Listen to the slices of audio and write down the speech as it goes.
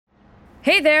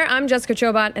Hey there, I'm Jessica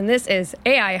Chobot, and this is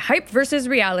AI Hype vs.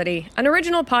 Reality, an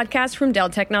original podcast from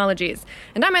Dell Technologies.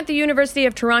 And I'm at the University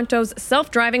of Toronto's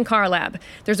Self-Driving Car Lab.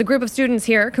 There's a group of students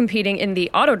here competing in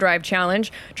the AutoDrive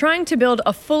Challenge, trying to build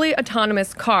a fully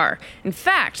autonomous car. In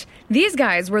fact, these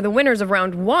guys were the winners of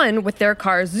round one with their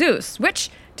car Zeus,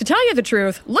 which, to tell you the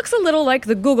truth, looks a little like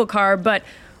the Google car, but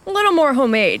a little more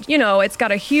homemade. You know, it's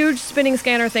got a huge spinning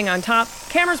scanner thing on top,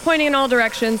 cameras pointing in all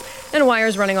directions, and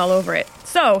wires running all over it.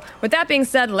 So, with that being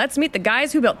said, let's meet the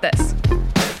guys who built this.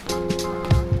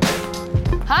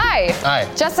 Hi.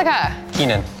 Hi. Jessica.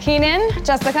 Keenan. Keenan.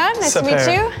 Jessica. Nice to meet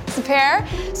you.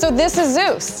 Sapir. So this is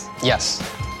Zeus. Yes.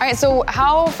 All right, so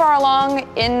how far along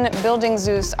in building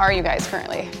Zeus are you guys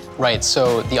currently? Right,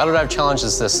 so the AutoDrive Challenge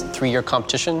is this 3-year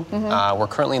competition. We're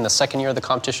currently in the second year of the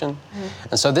competition.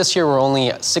 And so this year we're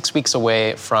only 6 weeks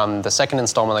away from the second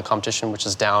installment of the competition, which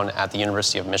is down at the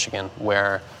University of Michigan,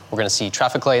 where we're going to see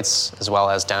traffic lights as well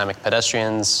as dynamic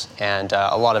pedestrians and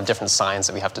a lot of different signs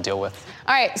that we have to deal with.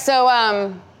 All right, so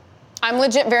I'm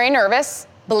legit very nervous,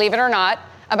 believe it or not,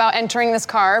 about entering this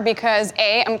car because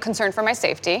A, I'm concerned for my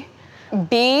safety.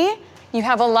 B, you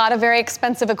have a lot of very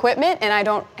expensive equipment, and I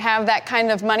don't have that kind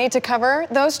of money to cover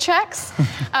those checks.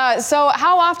 So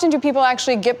how often do people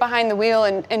actually get behind the wheel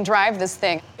and drive this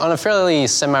thing? On a fairly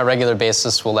semi-regular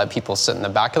basis, we'll let people sit in the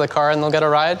back of the car and they'll get a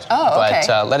ride. Oh, okay.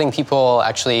 But letting people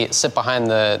actually sit behind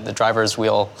the driver's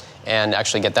wheel and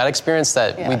actually get that experience,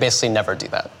 we basically never do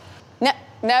that.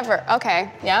 Never,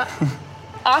 okay, yeah.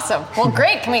 Awesome, well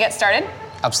great, can we get started?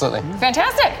 Absolutely.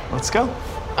 Fantastic. Let's go.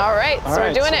 All right, so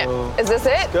we're doing it. Is this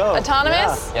it? Go.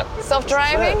 Autonomous? Yeah. Yep.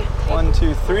 Self-driving? 1,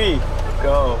 2, 3,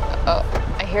 go.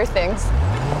 Oh, I hear things.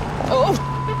 Oh.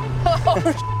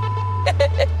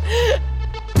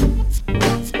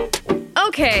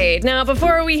 Okay, now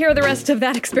before we hear the rest of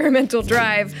that experimental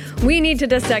drive, we need to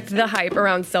dissect the hype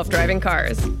around self-driving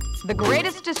cars. The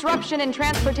greatest disruption in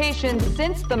transportation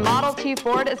since the Model T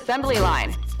Ford assembly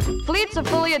line. Fleets of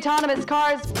fully autonomous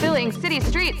cars filling city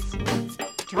streets.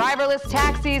 Driverless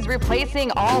taxis replacing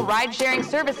all ride-sharing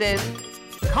services.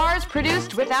 Cars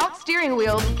produced without steering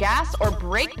wheels, gas, or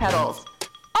brake pedals.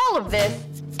 All of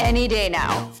this any day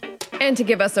now. And to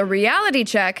give us a reality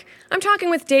check, I'm talking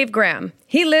with Dave Graham.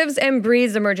 He lives and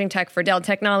breathes emerging tech for Dell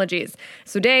Technologies.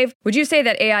 So Dave, would you say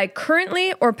that AI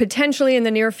currently or potentially in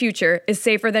the near future is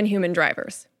safer than human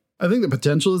drivers? I think the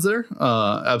potential is there.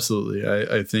 Absolutely.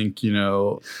 I think,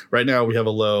 right now we have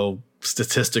a low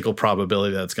statistical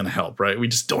probability that's going to help, right? We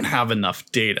just don't have enough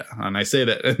data. And I say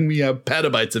that, and we have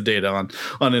petabytes of data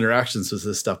on interactions with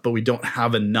this stuff, but we don't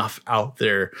have enough out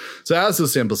there. So as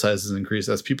those sample sizes increase,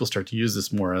 as people start to use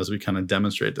this more, as we kind of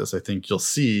demonstrate this, I think you'll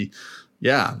see,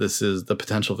 the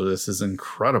potential for this is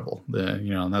incredible.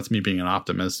 And that's me being an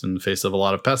optimist in the face of a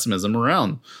lot of pessimism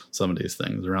around some of these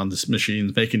things, around this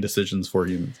machines making decisions for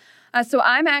humans. So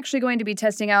I'm actually going to be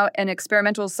testing out an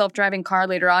experimental self-driving car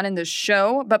later on in the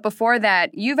show. But before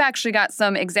that, you've actually got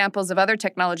some examples of other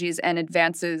technologies and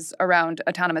advances around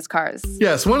autonomous cars.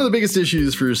 Yes, one of the biggest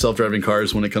issues for self-driving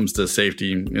cars when it comes to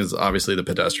safety is obviously the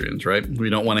pedestrians, right? We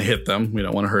don't want to hit them. We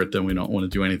don't want to hurt them. We don't want to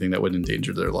do anything that would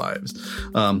endanger their lives.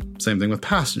 Same thing with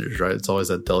passengers, right? It's always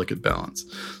that delicate balance.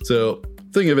 So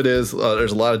thing of it is,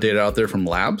 there's a lot of data out there from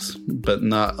labs, but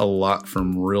not a lot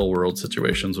from real world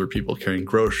situations where people carrying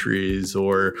groceries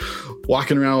or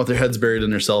walking around with their heads buried in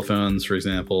their cell phones, for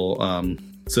example.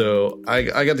 So I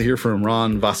got to hear from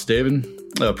Ron Vasudevan,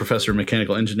 a professor of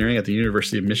mechanical engineering at the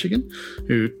University of Michigan,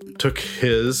 who took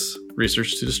his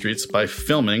research to the streets by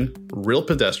filming real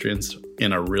pedestrians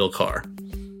in a real car.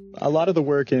 A lot of the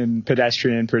work in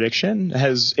pedestrian prediction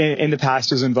has in the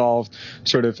past has involved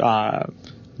sort of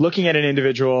looking at an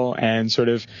individual and sort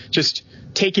of just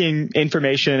taking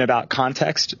information about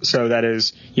context. So that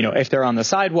is, if they're on the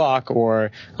sidewalk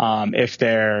or if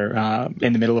they're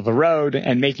in the middle of a road,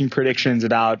 and making predictions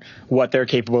about what they're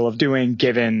capable of doing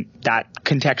given that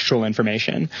contextual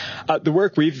information. The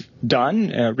work we've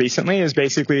done recently is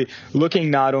basically looking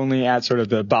not only at sort of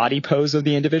the body pose of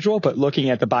the individual, but looking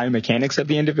at the biomechanics of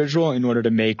the individual in order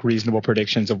to make reasonable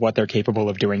predictions of what they're capable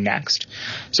of doing next.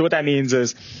 So what that means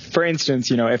is, for instance,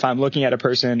 if I'm looking at a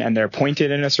person and they're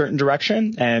pointed in a certain direction,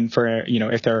 and for,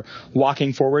 if they're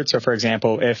walking forward, so for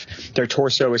example, if their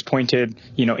torso is pointed,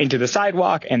 into the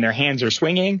sidewalk and their hands are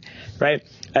swinging, right?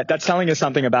 That's telling us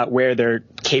something about where they're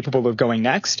capable of going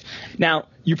next. Now,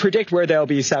 you predict where they'll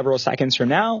be several seconds from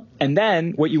now, and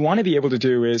then what you want to be able to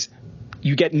do is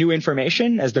you get new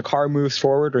information as the car moves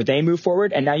forward or they move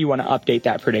forward, and now you want to update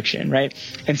that prediction, right?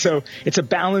 And so it's a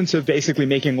balance of basically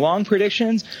making long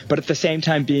predictions, but at the same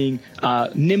time being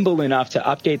nimble enough to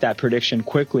update that prediction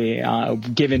quickly,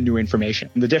 given new information.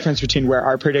 The difference between where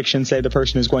our predictions say the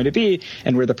person is going to be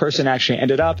and where the person actually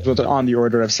ended up was on the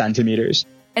order of centimeters.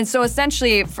 And so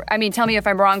essentially, I mean, tell me if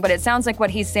I'm wrong, but it sounds like what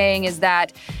he's saying is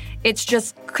that it's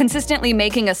just consistently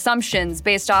making assumptions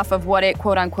based off of what it,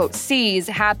 quote unquote, sees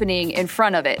happening in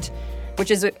front of it, which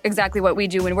is exactly what we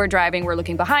do when we're driving. We're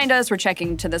looking behind us, we're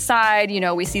checking to the side,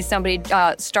 we see somebody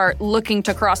start looking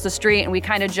to cross the street, and we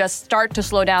kind of just start to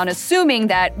slow down, assuming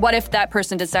that what if that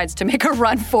person decides to make a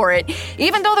run for it?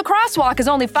 Even though the crosswalk is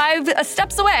only 5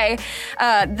 steps away,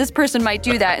 this person might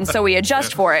do that, and so we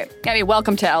adjust for it. I mean,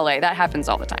 welcome to LA. That happens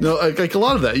all the time. No, like a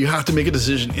lot of that, you have to make a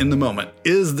decision in the moment.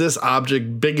 Is this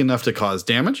object big enough to cause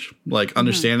damage? Like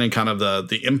understanding kind of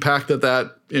the impact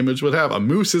that image would have. A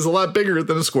moose is a lot bigger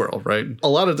than a squirrel, right? A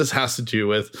lot of this has to do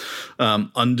with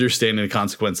understanding the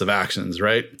consequence of actions,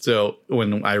 right? So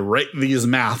when I write these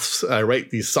maths, I write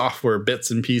these software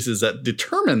bits and pieces that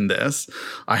determine this,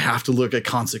 I have to look at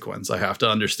consequence. I have to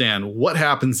understand what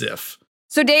happens if.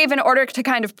 So Dave, in order to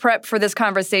kind of prep for this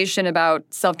conversation about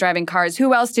self-driving cars,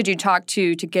 who else did you talk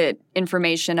to get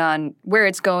information on where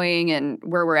it's going and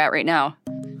where we're at right now?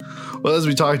 Well, as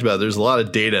we talked about, there's a lot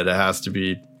of data that has to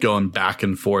be going back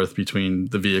and forth between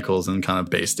the vehicles and kind of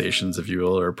base stations, if you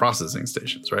will, or processing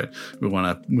stations, right? We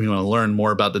want to learn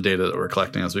more about the data that we're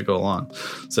collecting as we go along.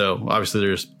 So obviously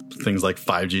there's things like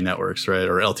 5G networks, right?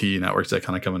 Or LTE networks that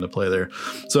kind of come into play there.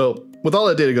 So with all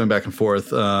that data going back and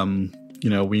forth,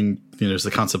 there's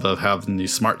the concept of having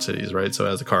these smart cities, right? So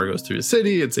as a car goes through a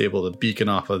city, it's able to beacon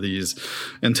off of these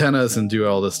antennas and do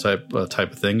all this type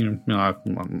of thing,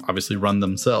 obviously run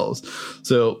themselves.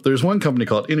 So there's one company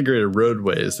called Integrated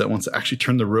Roadways that wants to actually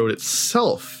turn the road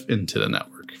itself into the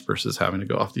network versus having to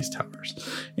go off these towers.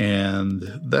 And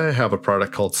they have a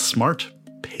product called Smart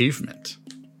Pavement.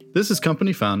 This is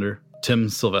company founder Tim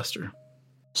Sylvester.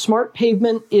 Smart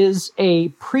Pavement is a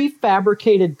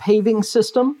prefabricated paving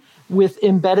system with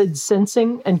embedded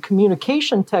sensing and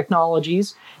communication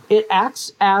technologies. It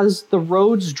acts as the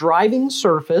road's driving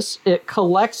surface. It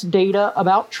collects data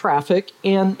about traffic,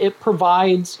 and it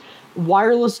provides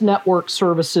wireless network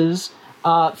services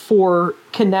for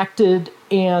connected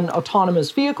and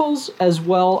autonomous vehicles, as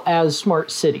well as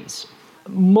smart cities.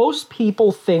 Most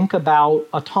people think about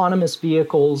autonomous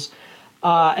vehicles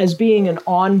as being an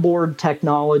onboard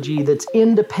technology that's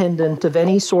independent of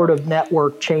any sort of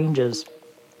network changes.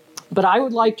 But I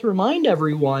would like to remind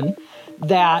everyone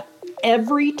that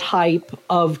every type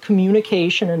of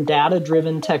communication and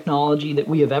data-driven technology that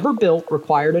we have ever built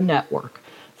required a network,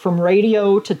 from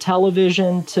radio to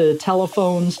television to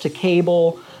telephones to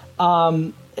cable.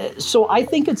 So I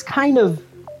think it's kind of,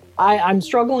 I'm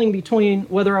struggling between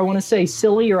whether I want to say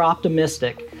silly or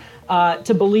optimistic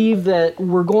to believe that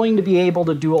we're going to be able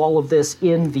to do all of this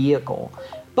in vehicle.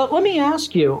 But let me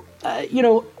ask you,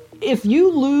 if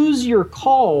you lose your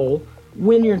call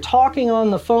when you're talking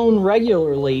on the phone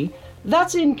regularly,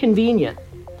 that's inconvenient.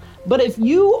 But if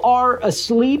you are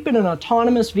asleep in an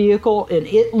autonomous vehicle and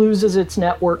it loses its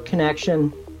network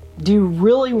connection, do you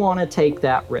really want to take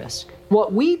that risk?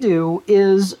 What we do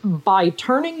is, by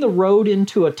turning the road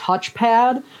into a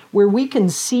touchpad where we can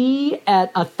see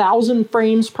at 1,000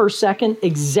 frames per second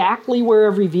exactly where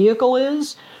every vehicle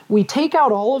is, we take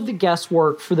out all of the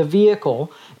guesswork for the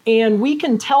vehicle, and we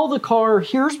can tell the car,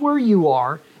 here's where you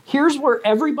are, here's where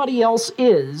everybody else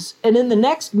is, and in the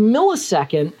next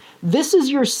millisecond, this is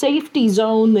your safety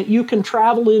zone that you can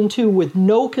travel into with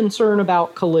no concern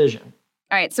about collision.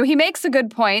 All right, so he makes a good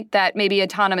point that maybe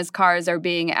autonomous cars are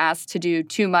being asked to do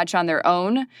too much on their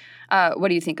own. What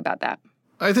do you think about that?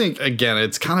 I think, again,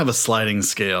 it's kind of a sliding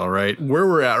scale, right? Where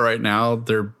we're at right now,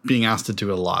 they're being asked to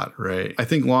do a lot, right? I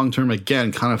think long term,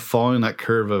 again, kind of following that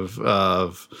curve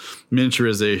of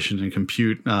miniaturization and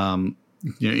compute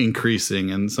increasing,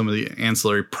 and some of the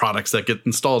ancillary products that get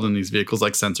installed in these vehicles,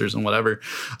 like sensors and whatever.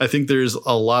 I think there's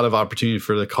a lot of opportunity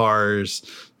for the cars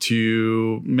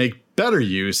to make better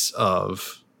use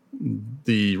of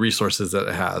the resources that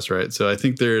it has, right? So I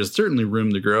think there's certainly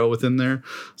room to grow within there.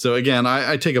 So again,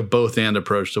 I take a both and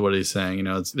approach to what he's saying.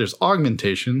 There's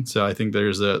augmentation. So I think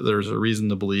there's a reason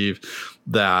to believe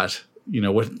that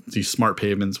what these smart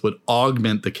pavements would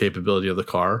augment the capability of the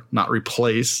car, not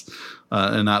replace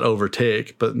and not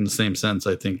overtake. But in the same sense,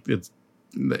 I think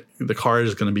the car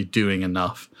is going to be doing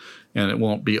enough, and it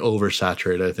won't be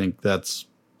oversaturated. I think that's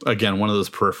again, one of those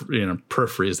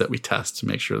peripheries that we test to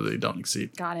make sure that they don't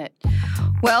exceed. Got it.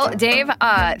 Well, Dave,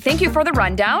 thank you for the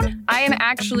rundown. I am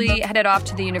actually headed off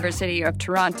to the University of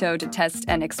Toronto to test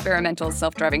an experimental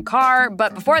self-driving car.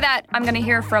 But before that, I'm going to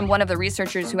hear from one of the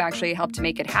researchers who actually helped to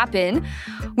make it happen.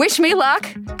 Wish me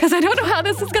luck, because I don't know how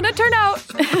this is going to turn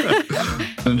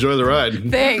out. Enjoy the ride.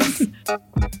 Thanks.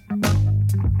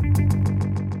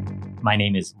 My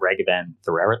name is Raghavan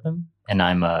Thiraratham, and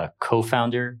I'm a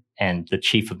co-founder and the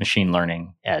chief of machine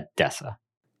learning at Dessa.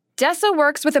 Dessa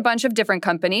works with a bunch of different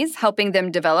companies, helping them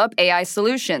develop AI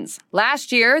solutions.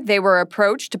 Last year, they were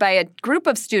approached by a group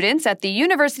of students at the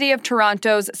University of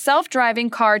Toronto's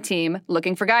self-driving car team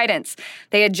looking for guidance.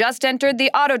 They had just entered the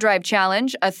AutoDrive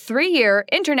Challenge, a 3-year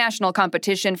international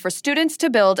competition for students to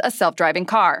build a self-driving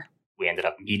car. We ended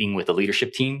up meeting with the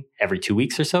leadership team every 2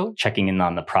 weeks or so, checking in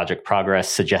on the project progress,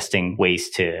 suggesting ways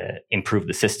to improve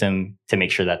the system to make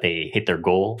sure that they hit their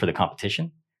goal for the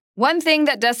competition. One thing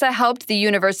that Dessa helped the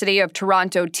University of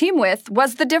Toronto team with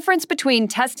was the difference between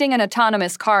testing an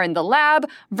autonomous car in the lab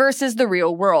versus the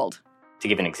real world. To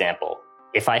give an example,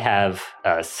 if I have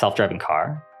a self-driving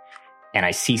car and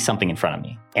I see something in front of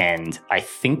me and I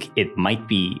think it might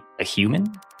be a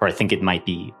human or I think it might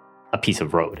be a piece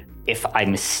of road. If I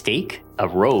mistake a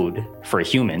road for a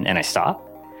human and I stop,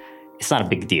 it's not a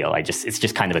big deal. It's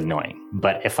just kind of annoying.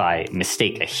 But if I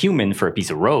mistake a human for a piece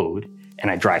of road and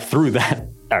I drive through that,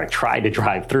 or try to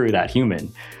drive through that human,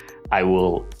 I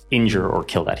will injure or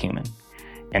kill that human.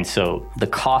 And so the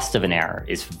cost of an error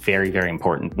is very, very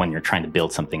important when you're trying to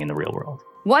build something in the real world.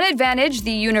 One advantage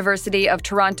the University of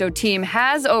Toronto team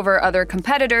has over other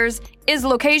competitors is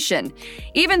location.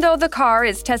 Even though the car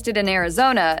is tested in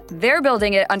Arizona, they're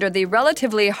building it under the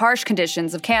relatively harsh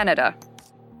conditions of Canada.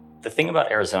 The thing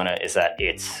about Arizona is that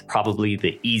it's probably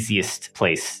the easiest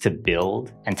place to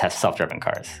build and test self-driving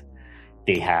cars.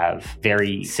 They have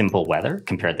very simple weather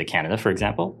compared to Canada, for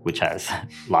example, which has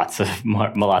lots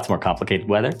more complicated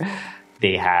weather.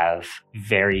 They have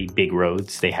very big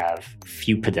roads. They have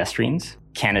few pedestrians.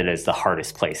 Canada is the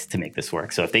hardest place to make this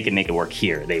work. So if they can make it work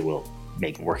here, they will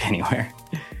make it work anywhere.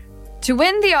 To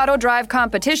win the AutoDrive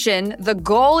competition, the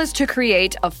goal is to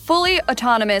create a fully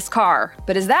autonomous car.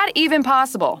 But is that even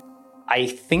possible? I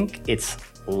think it's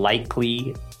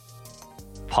likely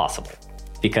possible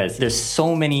because there's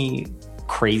so many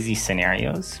crazy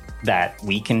scenarios that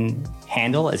we can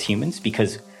handle as humans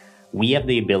because we have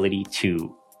the ability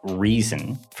to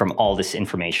reason from all this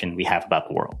information we have about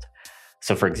the world.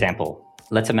 So for example,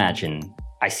 let's imagine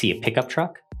I see a pickup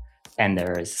truck and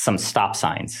there's some stop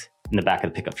signs in the back of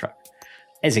the pickup truck.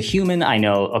 As a human, I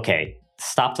know, okay,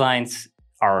 stop signs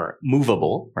are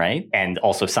movable, right? And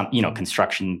also some,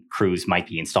 construction crews might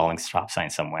be installing stop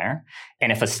signs somewhere.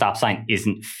 And if a stop sign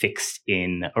isn't fixed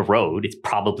in a road, it's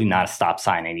probably not a stop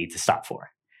sign I need to stop for.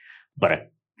 But an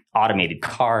automated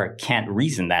car can't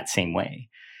reason that same way.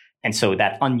 And so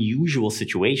that unusual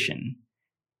situation,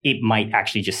 it might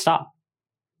actually just stop.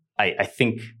 I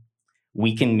think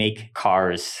we can make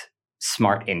cars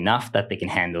smart enough that they can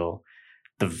handle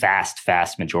the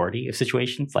vast majority of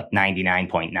situations, like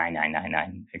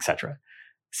 99.9999, etc.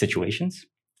 situations.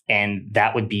 And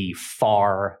that would be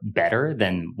far better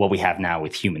than what we have now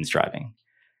with humans driving.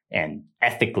 And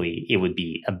ethically, it would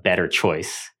be a better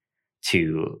choice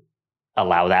to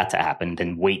allow that to happen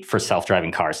than wait for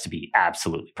self-driving cars to be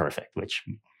absolutely perfect, which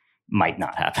might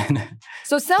not happen.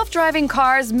 So self-driving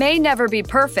cars may never be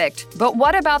perfect, but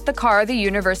what about the car the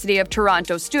University of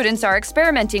Toronto students are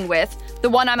experimenting with, the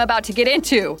one I'm about to get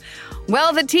into?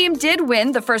 Well, the team did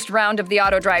win the first round of the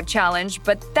AutoDrive Challenge,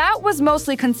 but that was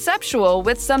mostly conceptual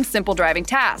with some simple driving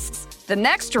tasks. The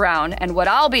next round, and what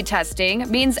I'll be testing,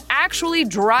 means actually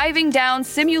driving down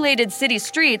simulated city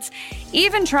streets,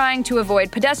 even trying to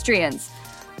avoid pedestrians.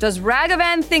 Does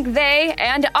Raghavan think they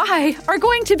and I are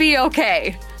going to be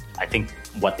okay? I think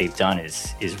what they've done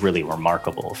is really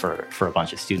remarkable for a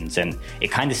bunch of students. And it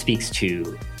kind of speaks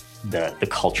to the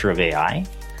culture of AI.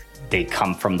 They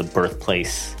come from the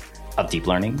birthplace of deep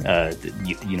learning, the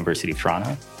University of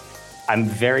Toronto. I'm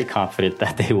very confident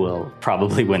that they will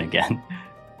probably win again.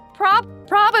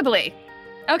 Probably.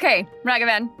 Okay,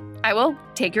 Raghavan, I will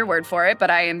take your word for it,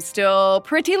 but I am still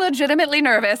pretty legitimately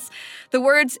nervous. The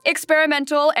words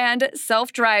experimental and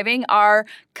self-driving are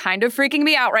kind of freaking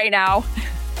me out right now.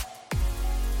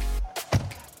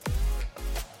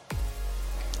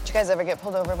 Did you guys ever get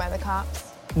pulled over by the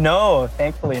cops? No,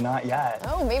 thankfully not yet.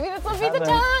 Oh, maybe this will be the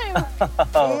time.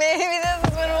 Maybe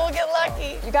this is when we'll get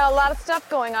lucky. You got a lot of stuff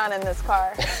going on in this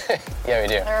car. Yeah, we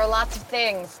do. There are lots of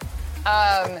things.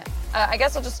 I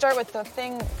guess I'll just start with the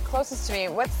thing closest to me.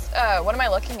 What am I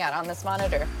looking at on this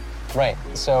monitor? Right.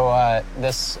 So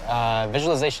this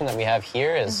visualization that we have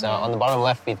here is on the bottom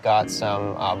left, we've got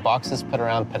some boxes put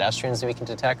around pedestrians that we can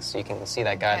detect, so you can see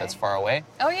that guy that's far away.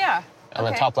 Oh, yeah. On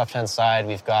the top left-hand side,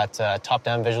 we've got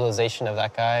top-down visualization of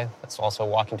that guy that's also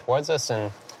walking towards us.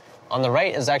 And on the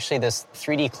right is actually this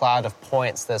 3D cloud of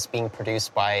points that's being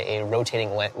produced by a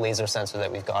rotating laser sensor that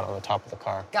we've got on the top of the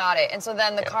car. Got it. And so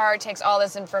then the car takes all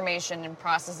this information and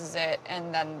processes it,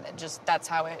 and then that's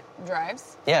how it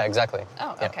drives? Yeah, exactly.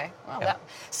 Oh, okay. Well, that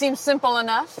seems simple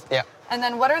enough. Yeah. And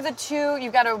then what are the two?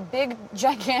 You've got a big,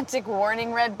 gigantic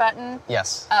warning red button.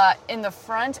 Yes. In the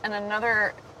front, and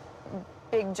another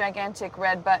big, gigantic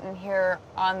red button here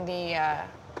on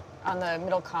the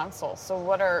middle console. So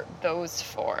what are those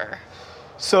for?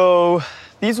 So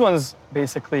these ones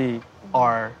basically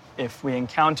are if we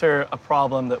encounter a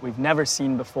problem that we've never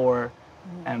seen before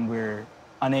and we're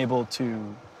unable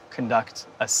to conduct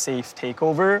a safe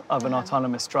takeover of an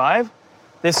autonomous drive,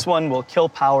 this one will kill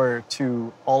power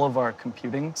to all of our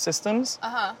computing systems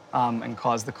and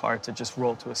cause the car to just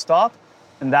roll to a stop.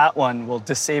 And that one will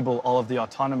disable all of the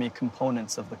autonomy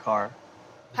components of the car.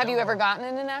 Have you ever gotten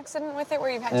in an accident with it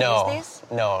where you've had to use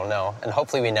these? No. And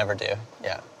hopefully we never do.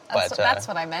 Yeah. That's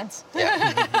what I meant.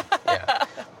 Yeah. Yeah.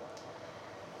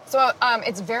 So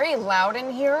it's very loud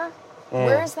in here.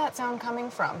 Where is that sound coming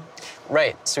from?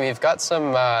 Right. So we've got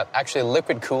some actually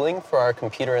liquid cooling for our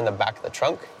computer in the back of the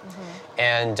trunk.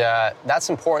 And that's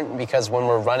important because when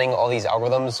we're running all these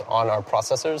algorithms on our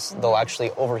processors, they'll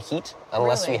actually overheat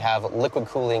unless we have liquid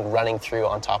cooling running through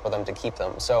on top of them to keep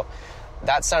them. So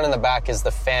that sound in the back is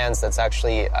the fans that's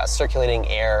actually circulating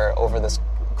air over this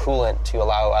coolant to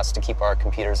allow us to keep our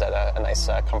computers at a nice,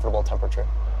 comfortable temperature.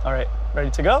 All right,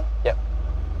 ready to go? Yep.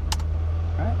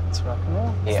 All right, let's rock and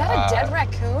roll. Is that a dead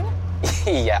raccoon?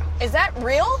 Yeah. Is that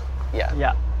real? Yeah.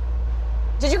 Yeah.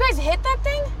 Did you guys hit that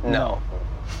thing? No.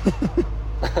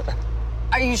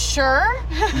 Are you sure?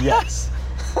 Yes.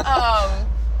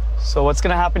 So what's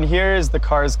gonna happen here is the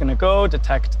car is gonna go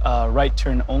detect a right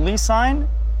turn only sign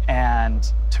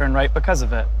and turn right because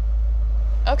of it.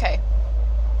 Okay.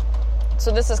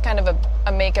 So this is kind of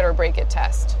a make it or break it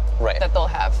test that they'll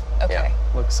have. Okay.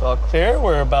 Yeah. Looks all clear.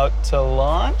 We're about to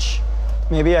launch.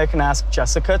 Maybe I can ask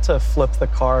Jessica to flip the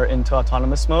car into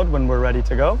autonomous mode when we're ready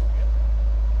to go.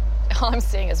 All I'm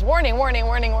seeing is warning, warning,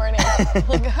 warning, warning.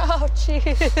 Like, oh,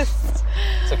 jeez.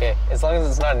 It's okay, as long as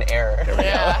it's not an error.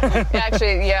 Yeah,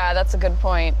 actually, yeah, that's a good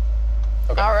point.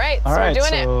 Okay. All right, so we're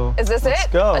doing it. Is this let's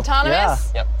it? Go.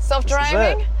 Autonomous? Yeah. Yep.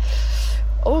 Self-driving?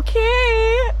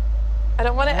 Okay. I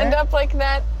don't want to end up like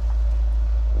that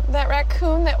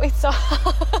raccoon that we saw.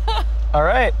 All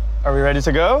right, are we ready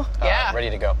to go? Yeah. Ready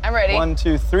to go. I'm ready. 1,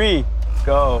 2, 3,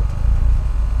 go.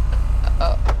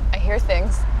 Oh, I hear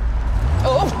things.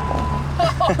 Oh,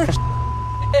 shit.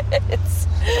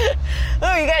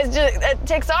 Oh, you guys, it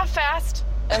takes off fast,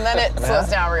 and then it slows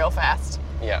down real fast.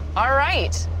 Yeah. All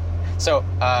right. So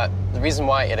the reason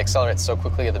why it accelerates so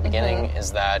quickly at the beginning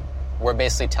is that we're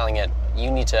basically telling it, you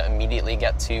need to immediately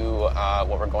get to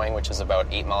what we're going, which is about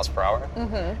 8 miles per hour.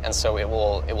 And so it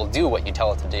will do what you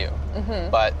tell it to do.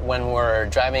 But when we're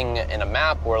driving in a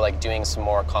map, or like doing some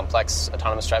more complex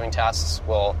autonomous driving tasks,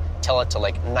 we'll tell it to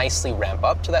like nicely ramp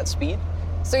up to that speed.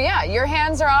 So yeah, your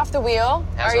hands are off the wheel.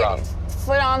 Hands are off.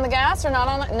 Foot on the gas or not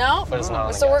on the... No? Foot is not on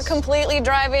the So gas. we're completely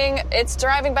driving... It's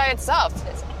driving by itself.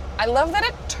 I love that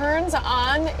it turns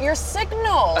on your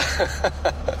signal.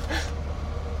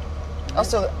 Oh,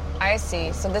 so I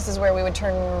see. So this is where we would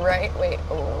turn right. Wait.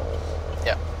 Oh.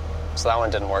 Yeah. So that one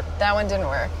didn't work. That one didn't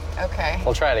work. Okay.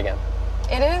 We'll try it again.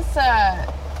 It is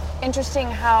interesting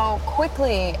how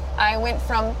quickly I went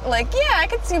from, like, yeah, I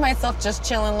could see myself just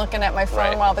chilling looking at my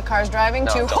phone while the car's driving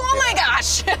to, oh my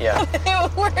gosh, Yeah.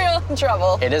 we're in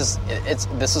trouble. This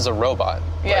is a robot.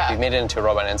 Yeah. Like, we've made it into a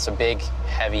robot, and it's a big,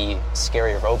 heavy,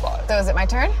 scary robot. So is it my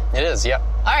turn? It is, yeah.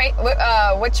 All right,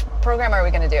 which program are we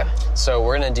gonna do? So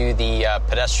we're gonna do the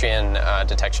pedestrian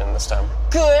detection this time.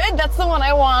 Good, that's the one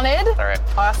I wanted. All right.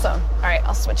 Awesome. All right,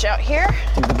 I'll switch out here.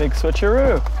 Do the big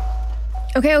switcheroo.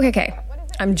 Okay.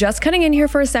 I'm just cutting in here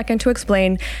for a second to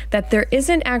explain that there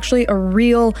isn't actually a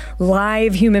real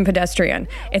live human pedestrian.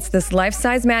 It's this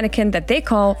life-size mannequin that they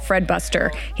call Fred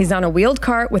Buster. He's on a wheeled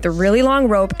cart with a really long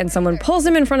rope, and someone pulls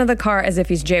him in front of the car as if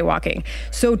he's jaywalking.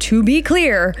 So to be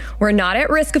clear, we're not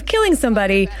at risk of killing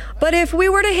somebody, but if we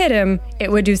were to hit him,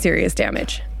 it would do serious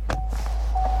damage. All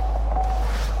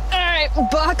right,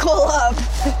 buckle up.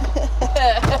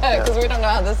 Because we don't know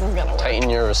how this is gonna work. Tighten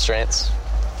your restraints.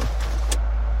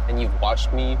 And you've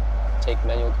watched me take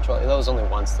manual control. That was only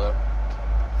once, though.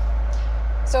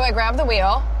 So I grab the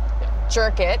wheel,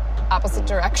 jerk it, opposite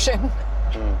direction,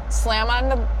 slam on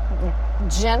the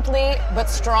gently but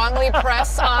strongly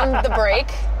press on the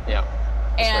brake Yeah.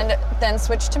 and then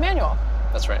switch to manual.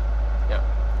 That's right. Yeah.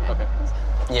 Okay.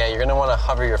 Yeah, you're gonna want to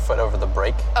hover your foot over the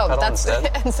brake pedal that's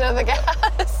instead. instead of the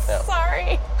gas. Yeah.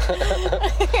 Sorry.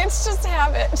 It's just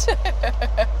habit.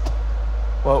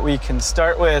 What we can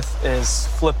start with is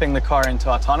flipping the car into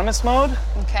autonomous mode.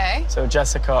 Okay. So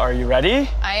Jessica, are you ready?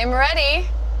 I am ready.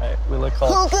 All right, we look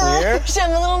all clear. Gosh,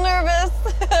 I'm a little nervous.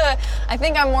 I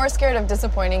think I'm more scared of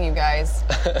disappointing you guys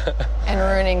and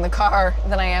ruining the car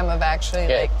than I am of actually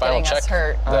Okay, like final getting check. us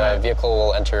hurt. The vehicle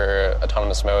will enter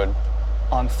autonomous mode.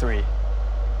 On 3.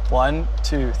 1,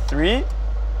 2, 3,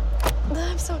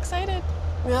 I'm so excited.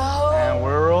 No. and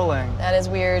we're rolling. That is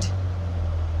weird.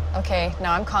 Okay,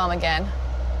 now I'm calm again.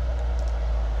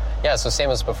 Yeah, so same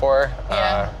as before.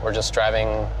 Yeah. We're just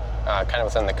driving kind of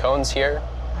within the cones here,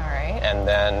 All right. and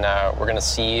then we're gonna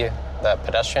see the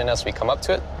pedestrian as we come up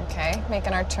to it. Okay,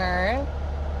 making our turn.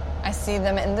 I see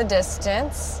them in the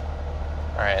distance.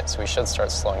 All right, so we should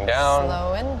start slowing down.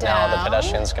 Slowing Now the down.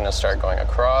 pedestrian's gonna start going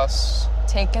across.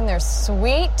 Taking their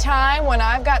sweet time when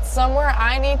I've got somewhere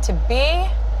I need to be.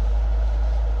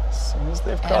 As soon as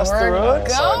they've And crossed the we're road,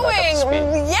 Slow it back up to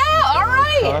going. speed. Yeah, all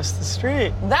right. across the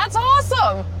street. That's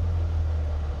awesome.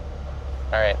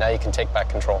 All right, now you can take back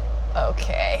control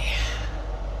Okay.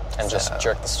 and just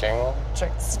jerk the steering wheel.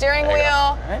 Jerk the steering There you go. wheel.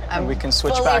 All right, I'm and we can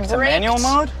switch fully back to manual braked.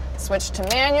 mode. Switch to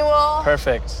manual.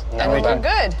 Perfect. Now And we're we're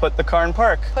done. good. Put the car in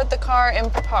park. Put the car in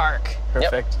park.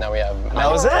 Perfect. Yep, now we have. That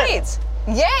was it. Right.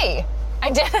 Yay! I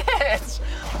did it.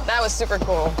 That was super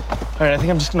cool. All right, I think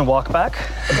I'm just gonna walk back.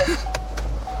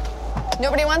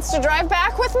 Nobody wants to drive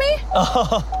back with me?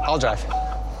 I'll drive.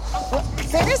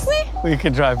 Seriously? We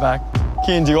could drive back.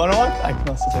 Keen, do you want to walk? I can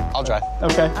also take. I'll drive.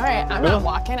 Okay. All right, I'm not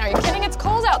walking. Are you kidding? It's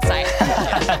cold outside.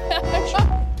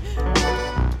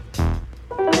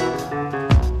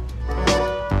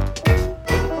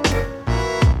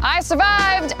 I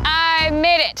survived. I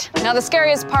made it. Now, the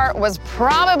scariest part was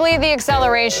probably the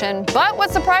acceleration, but what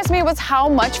surprised me was how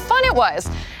much fun it was.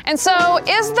 And so,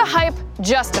 is the hype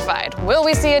justified? Will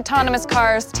we see autonomous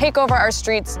cars take over our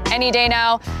streets any day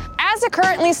now? As it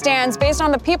currently stands, based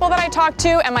on the people that I talked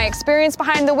to and my experience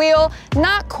behind the wheel,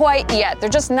 not quite yet. They're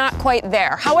just not quite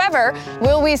there. However,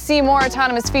 will we see more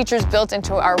autonomous features built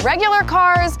into our regular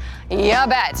cars? You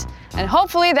bet. And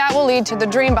hopefully that will lead to the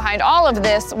dream behind all of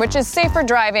this, which is safer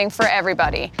driving for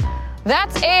everybody.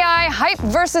 That's AI hype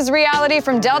versus reality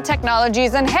from Dell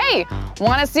Technologies. And hey,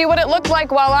 want to see what it looked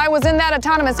like while I was in that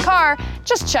autonomous car?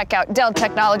 Just check out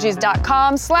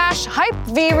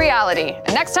delltechnologies.com/hypevreality.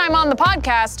 And next time on the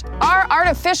podcast, are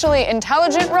artificially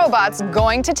intelligent robots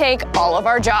going to take all of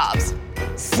our jobs?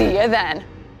 See you then.